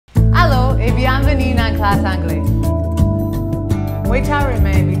et bienvenue dans classe anglais. Moi t'arrive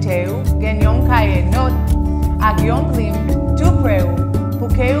invité gen yon cahier note ak yon plume tout prêt pour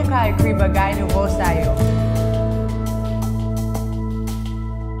que vous ka écrire bagay nouveau sa yo.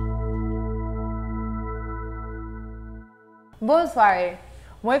 Bonne soirée.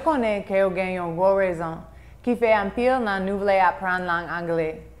 Moi connais que vous gagnez une bonne raison qui fait un pile dans nous voulons apprendre langue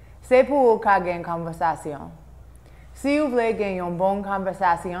anglaise. C'est pour vous gagner une conversation. Si vous voulez gagner une bonne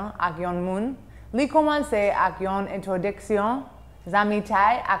conversation avec un monde, li commencer avec une introduction, amitié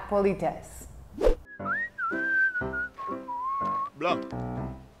et politesse. Blanc.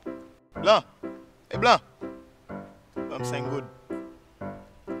 Blanc. Hey, Blanc. I'm saying good.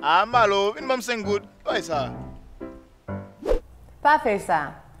 Ah, malo, I'm saying good. Why, ça? Pas fait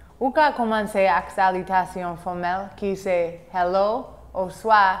ça. Ou ka commencer avec salutation formelle qui c'est hello ou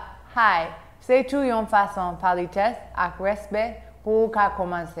soit hi. C'est tout une façon politesse et respect pour ka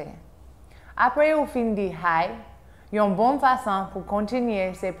commencer. Après ou fin dit hi, une bonne façon pour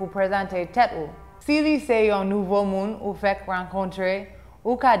continuer c'est pour présenter tête ou. Si c'est un nouveau monde ou fait rencontrer,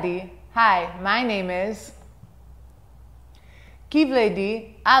 ou ka dit hi, my name is. Qui veut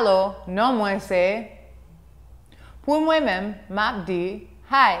dire allô, non moi c'est. Pour moi-même, m'a dit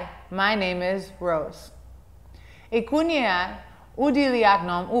hi, my name is Rose. Et kounia, ou dit liak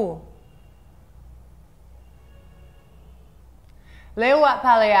nom ou. Le ou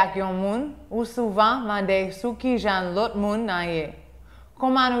parler ak yon moun, ou souvent mande sou ki jan lot moun nan ye.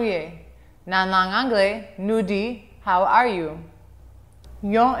 Comment ou ye? Nan langue anglais, nous dit how are you?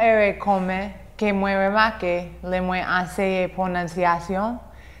 Yon erreur commun que moi remarqué, le moi enseigné prononciation,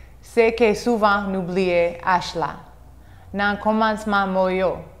 c'est que souvent nous oublions H là. Nan commencement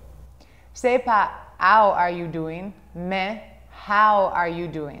moyo. C'est pas how are you doing, mais how are you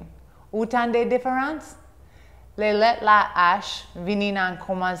doing. Ou tant de différences? Les lettres la H vini nan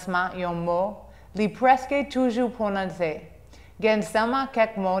commencement yon mot, li presque toujours prononcé. Gen seulement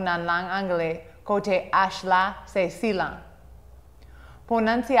quelques mots nan langue anglaise, côté H là, c'est silent.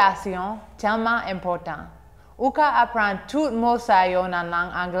 Prononciation tellement important. Ou ka apprendre tout mot sa yo nan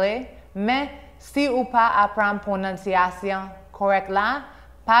langue anglaise, mais si ou pas apprendre prononciation correcte là,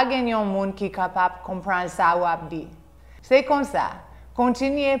 pas gen yon moun qui capable comprendre ça ou ap di. C'est comme ça.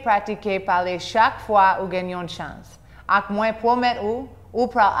 Continuez à pratiquer parler chaque fois ou gagnez une chance. Ak moi promet ou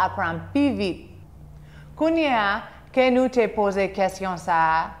pral apprendre plus vite. Kounia, que nous te poser question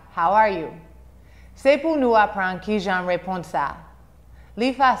ça, how are you? C'est pour nous apprendre qui j'en réponds ça.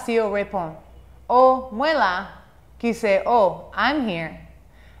 Li facile répond, oh, moi là, qui c'est oh, I'm here.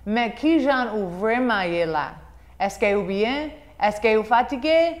 Mais qui j'en ou vraiment y est là? Est-ce que vous bien? Est-ce que vous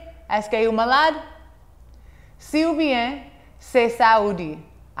fatigué? Est-ce que vous malade? Si vous bien, c'est ça ou dit,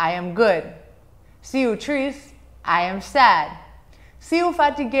 I am good. Si vous triste, I am sad. Si vous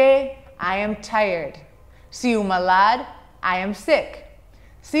fatigué, I am tired. Si vous malade, I am sick.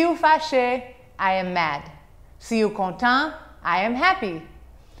 Si vous fâché, I am mad. Si vous content, I am happy.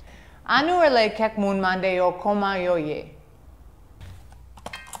 A nous relay quelques moun mande yo comment yo ye.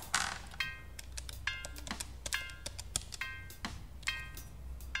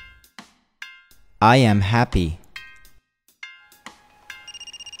 I am happy.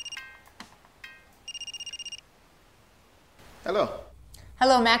 Hello.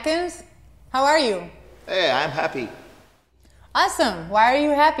 Hello, Mackins. How are you? Hey, I'm happy. Awesome. Why are you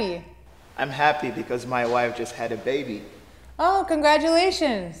happy? I'm happy because my wife just had a baby. Oh,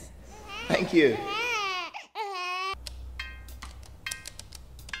 congratulations. Thank you.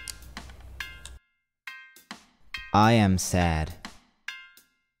 I am sad.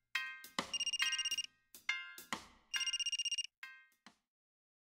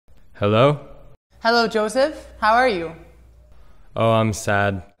 Hello? Hello, Joseph. How are you? Oh, I'm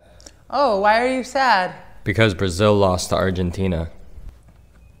sad. Oh, why are you sad? Because Brazil lost to Argentina.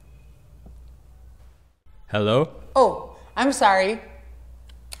 Hello? Oh, I'm sorry.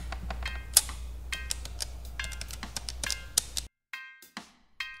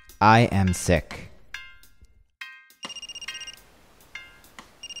 I am sick.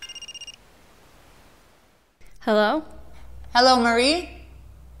 Hello? Hello, Marie.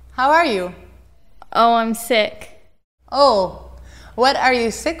 How are you? Oh, I'm sick. Oh, what are you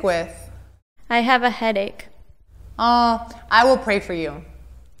sick with? I have a headache. Oh, I will pray for you.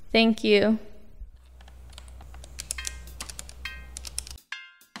 Thank you.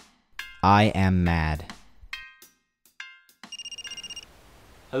 I am mad.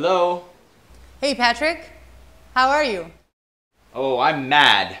 Hello? Hey, Patrick. How are you? Oh, I'm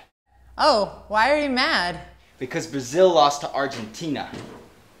mad. Oh, why are you mad? Because Brazil lost to Argentina.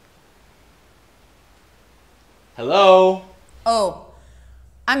 Hello? Oh,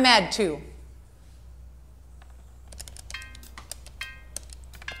 I'm mad too.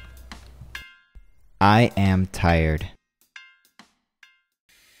 I am tired.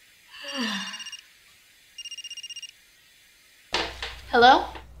 Hello?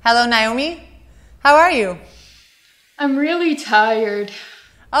 Hello, Naomi. How are you? I'm really tired.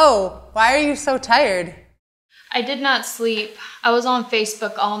 Oh, why are you so tired? I did not sleep. I was on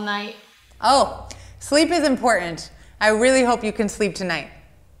Facebook all night. Oh, sleep is important. I really hope you can sleep tonight.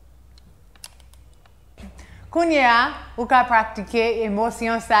 Kunya, uka praktike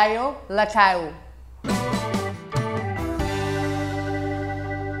emosyon sayo la tayo.